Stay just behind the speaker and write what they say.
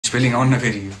Spelling आउन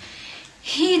फेरि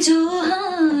हिजो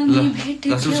हामी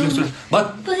भेट्यौं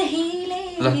पहिले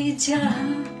जा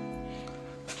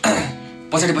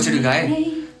पछाडि गाए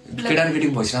केटा र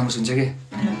केटीको भोइस राम्रो सुन्छ के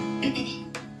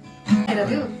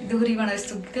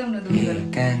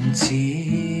कान्छी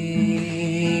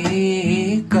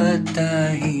कता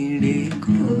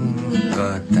हिडेको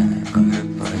कता घर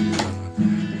पर्यो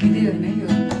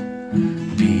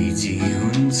बिजी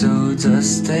हुन्छौ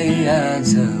जस्तै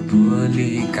आज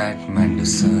भोलि काठमाडौँ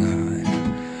सहर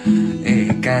ए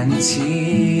कान्छी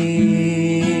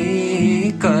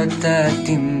कता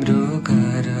तिम्रो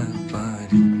घर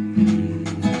पर्यो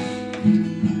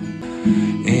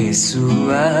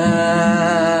सुवा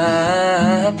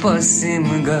पश्चिम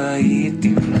गई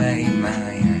तिमीलाई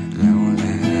माया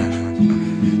लाउला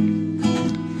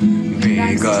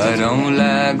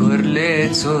बेगरौँला घोरले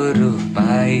छोरो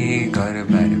पाए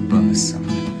घरबार बसौँ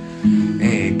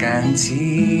ए कान्छी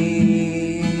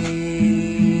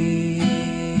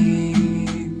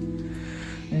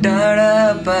डाँडा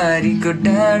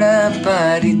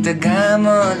पारी त घाम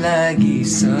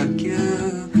लागिसक्यो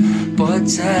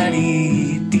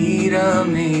पछाडितिर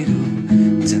मेरो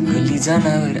जङ्गली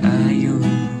जनावर आयो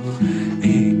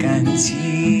ए कान्छी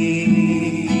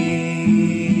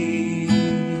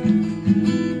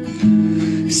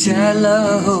स्याल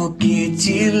हो कि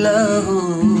चिल हो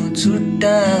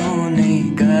छुट्टाउनै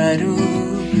गाह्रो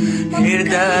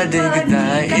हेर्दा देख्दा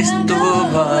यस्तो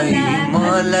भई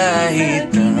मलाई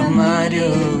त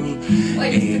मार्यो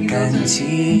ए कान्छी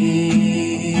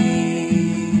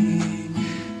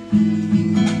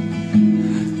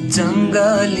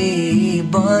जङ्गली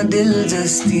बँदेल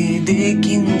जस्ती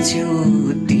देखिन्छौ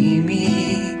तिमी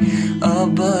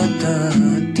अब त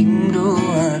तिम्रो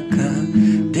आँखा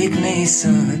देख्नै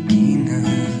सकिन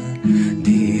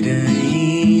धेरै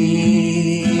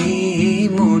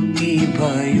मोटी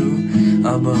भयो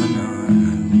अब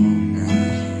नआउन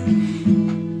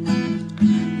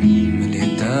तिमीले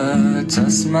त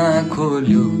चस्मा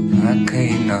खोल्यो आँखै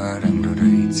नराम्रो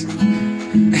रहेछ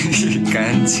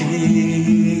कान्छी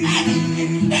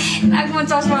नाकमा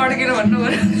चस्मा अड्केर भन्नु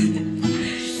पर्यो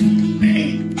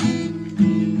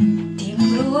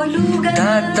तिम्रो लुगा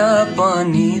दाँत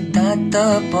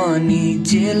पनि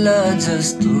जेल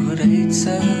जस्तो रहेछ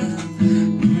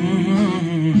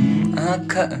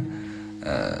आँखा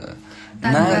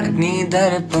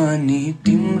निधार पनि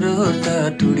तिम्रो त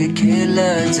टुडी खेल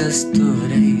जस्तो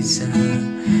रहेछ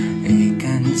ए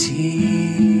कान्छी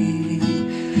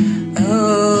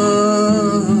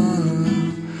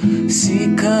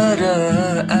शिखर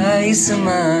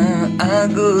आइसमा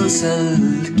आगो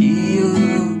सल्कियो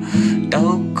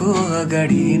टाउको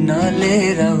अगाडि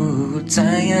नलेर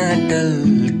चाया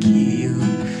टल्कियो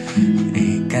ए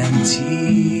कान्छी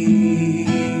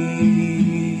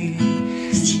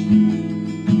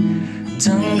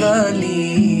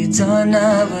जङ्गली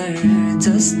जनावर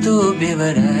जस्तो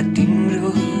बेवरा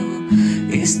तिम्रो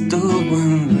यस्तो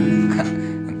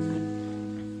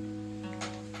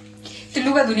त्यो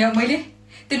लुगा धुने मैले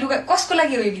त्यो लुगा कसको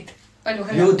लागि हो यो गीत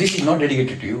यो this is not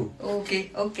dedicated to you okay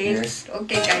guys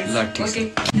okay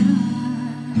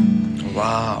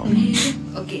wow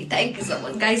okay thank you so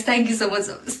much guys thank you so much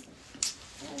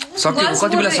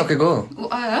सकेको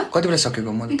कति बेला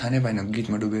सकेको म थाहा नै पाइन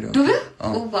गीतमा डुबेर ओ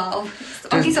वाओ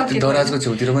अघि सकेको दराजको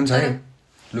छेउतिर पनि छ है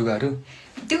लुगाहरू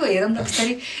त्यो हेरौँ न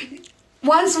बिस्तारै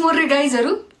वान्स मोर रे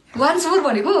गाइजहरु वान्स मोर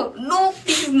भनेको no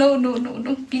please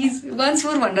no please once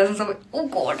more भन्दा सबै ओ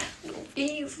गॉड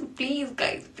प्लिज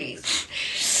गाइज प्लिज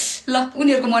ल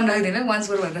उनीहरुको मन राख्दैन वान्स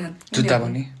मोर भनेर जुत्ता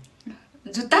पनि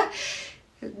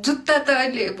जुत्ता त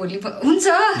अहिले भोलि हुन्छ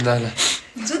ल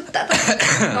जुत्ता त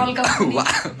टल्का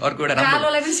अर्को एउटा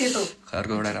कालोलाई पनि सेतो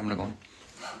अर्को एउटा राम्रो गाउँ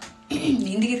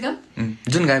हिन्दी गीत गाउँ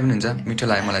जुन गाए पनि हुन्छ मिठो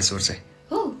लाग्यो मलाई स्वर चाहिँ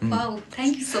हो wow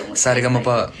thank you so much Saregama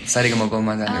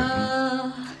मा जाने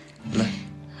ल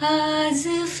आज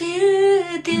फिर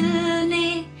दिल ने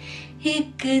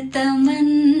एक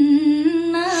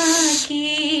तमन्ना की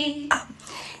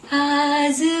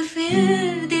आज फिर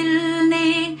दिल ने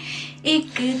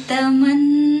एक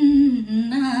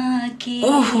तमन्ना की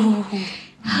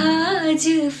आज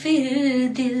फिर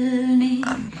दिल ने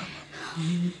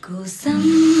हमको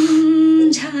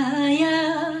समझाया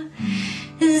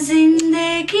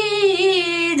जिंदगी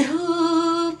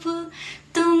धूप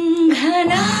तुम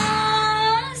घना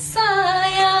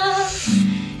साया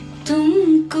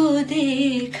तुमको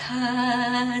देखा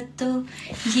तो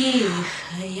ये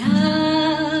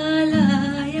ख्याल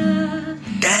आया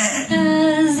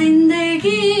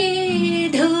जिंदगी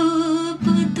धूप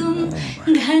तुम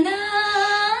घना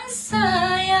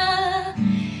साया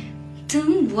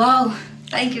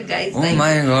Thank you guys. Oh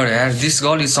my god, yaar, this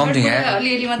girl is something,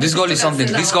 yaar. This girl is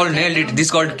something. This girl nailed it. This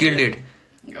girl killed it.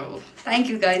 Oh, thank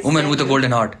you guys. Woman with a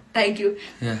golden heart. Thank you.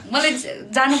 मलाई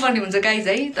जानुपर्ने हुन्छ guys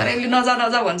है, तर यसले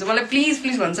नजा भन्छ मलाई, please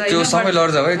please भन्छ। त्यो समय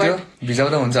लड्छ है, त्यो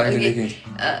भिजाउँदा हुन्छ अहिलेदेखि।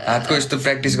 हातको यस्तो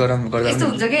प्र्याक्टिस गर्दा यस्तो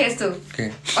हुन्छ के, यस्तो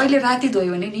अहिले राति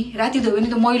धोयो भने नि, राति धोयो भने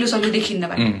त मैलो सैलो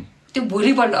देखिन्न भाइ। त्यो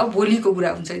भोलिपल्ट, अब भोलिको कुरा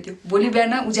हुन्छ त्यो, भोलि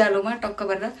बिहान उज्यालोमा टक्क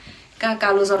गरेर कहाँ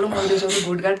कालो सलो मैलो सलो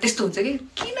भोटघाट त्यस्तो हुन्छ कि,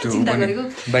 किन चिन्ता गरेको।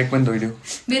 बाइक पनि धोइदियो।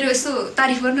 मेरो यस्तो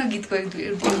तारिफ गर्न गीतको एक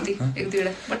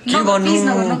दुईवटा, बट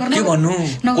के भन्नु,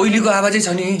 कोइलीको आवाजै छ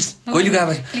नि, कोइलीको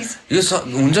आवाज यो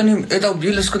हुन्छ नि। यता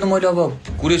यसको त मैले अब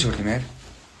कुरै छोड्थेँ यार,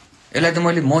 यसलाई त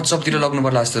मैले महोत्सवतिर लग्नु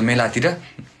पर्ला जस्तो, मेलातिर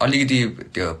अलिकति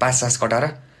त्यो पास सास कटाएर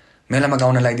मेलामा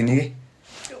गाउन लगाइदिने कि।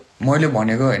 मैले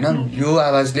भनेको होइन, यो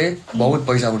आवाजले बहुत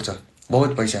पैसा उठ्छ,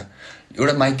 बहुत पैसा।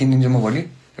 एउटा माइक किनिदिन्छु म भोलि,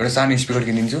 एउटा सानो स्पिकर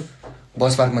किनिदिन्छु,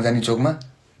 बस पार्कमा जाने चोकमा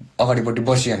अगाडिपट्टि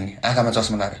बसिहाल्ने, आँखामा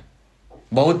चस्मा लगाएर,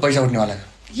 बहुत पैसा उठ्नेवाला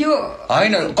यो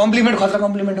होइन। कम्प्लिमेन्ट खतरा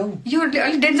कम्प्लिमेन्ट हो यो,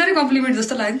 अलिक डेन्जरै कम्प्लिमेन्ट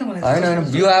जस्तो लाग्यो नि त मलाई।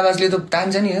 होइन यो आवाजले त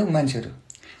तान्छ नि हो मान्छेहरू।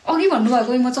 अघि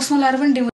भन्नुभएको म चस्मा लगाएर पनि